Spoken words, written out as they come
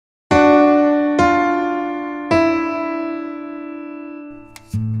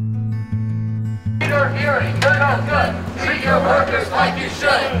Erie, you're no good. Treat your workers like you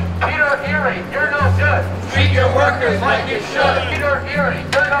should. Peter Erie, you're no good. Treat your workers like you should. Peter Erie,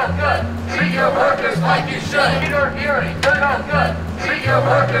 you're no good. Treat your workers like you should. Peter Erie, you're no good. Treat your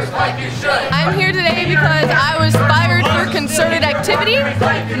workers like you should. I'm here today because I was fired for concerted activity.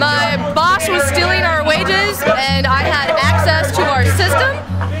 My boss was stealing our wages and I had access to our system.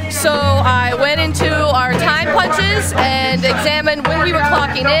 So I went into our time punches and examined when we were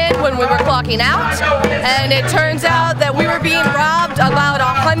clocking in, when we were clocking out. And it turns out that we were being robbed about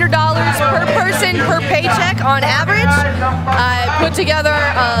 $100 per person per paycheck on average. I put together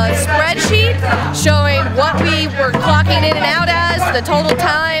a spreadsheet showing what we were clocking in and out as, the total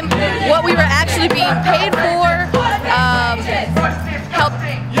time, what we were actually being paid for, help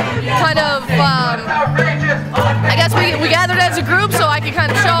kind of, I guess we gathered as a group so I could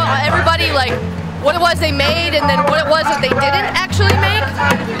kind of show everybody like what it was they made and then what it was that they didn't actually make.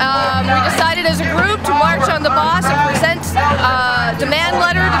 We decided as a group to march on the boss and present a demand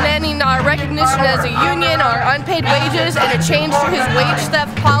letter demanding our recognition as a union, our unpaid wages, and a change to his wage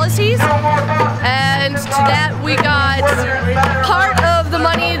theft policies. And to that we got part of the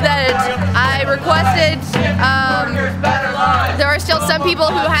money that I requested. There are still some people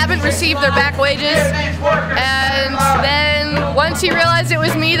who haven't received their back wages, and then once he realized it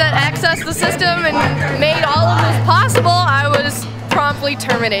was me that accessed the system and made all of this possible, I was promptly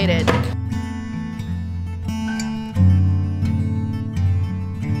terminated.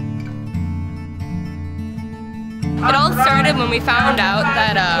 It all started when we found out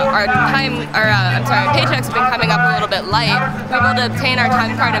that our paychecks have been coming up a little bit light. We were able to obtain our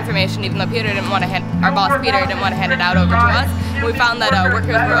time card information, even though our boss Peter didn't want to hand it out over to us. And we found that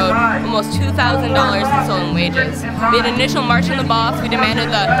workers were owed almost $2,000 in stolen wages. We had an initial march on the boss. We demanded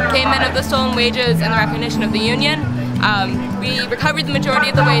the payment of the stolen wages and the recognition of the union. We recovered the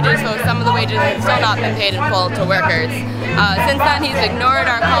majority of the wages, so some of the wages have still not been paid in full to workers. Since then, he's ignored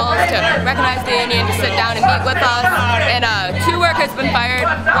our calls to recognize the union, to sit down and meet with us, and 2 workers have been fired.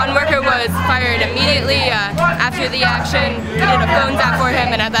 1 worker was fired immediately after the action. We did a phone tap for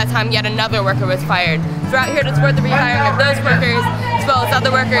him, and at that time, yet another worker was fired. So we're out here to support the rehiring of those workers, as well as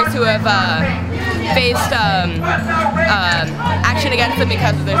other workers who have faced action against them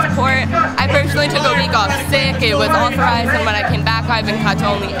because of their support. I personally took a week off sick. It was authorized, and when I came back, I've been cut to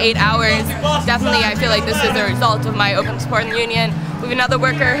only 8 hours. Definitely, I feel like this is a result of my open support in the union. We have another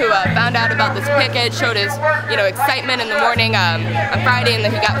worker who found out about this picket, showed his excitement in the morning on Friday, and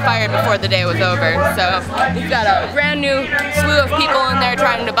then he got fired before the day was over. So we've got a brand new slew of people in there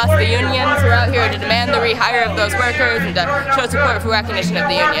trying to bust the unions. We're out here to demand the rehire of those workers and to show support for recognition of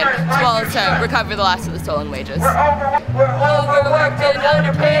the union, as well as to recover the last of the stolen wages. We're overworked and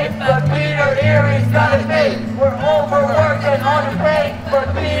underpaid, but Peter Erie's got it made. We're overworked and underpaid,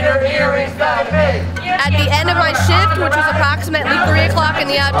 but Peter Erie's got it made. At the end of my shift, which was approximately 3 o'clock in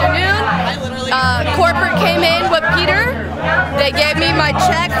the afternoon, corporate came in with Peter. They gave me my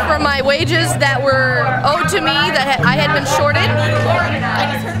check for my wages that were owed to me that I had been shorted,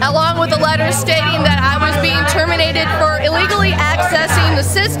 along with a letter stating that I was being terminated for illegally accessing the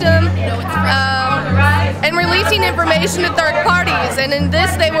system and releasing information to third parties. And in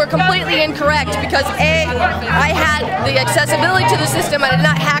this, they were completely incorrect because A, I had the accessibility to the system. I did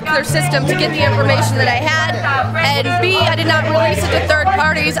not hack their system to get the information that I had. And B, I did not release it to third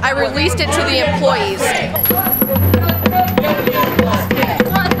parties. I released it to the employees.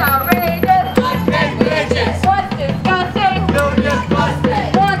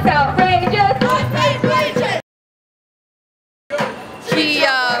 He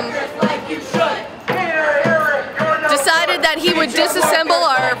decided that he would disassemble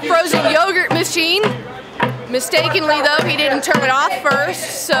our frozen yogurt machine. Mistakenly though, he didn't turn it off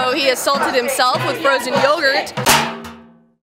first, so he assaulted himself with frozen yogurt.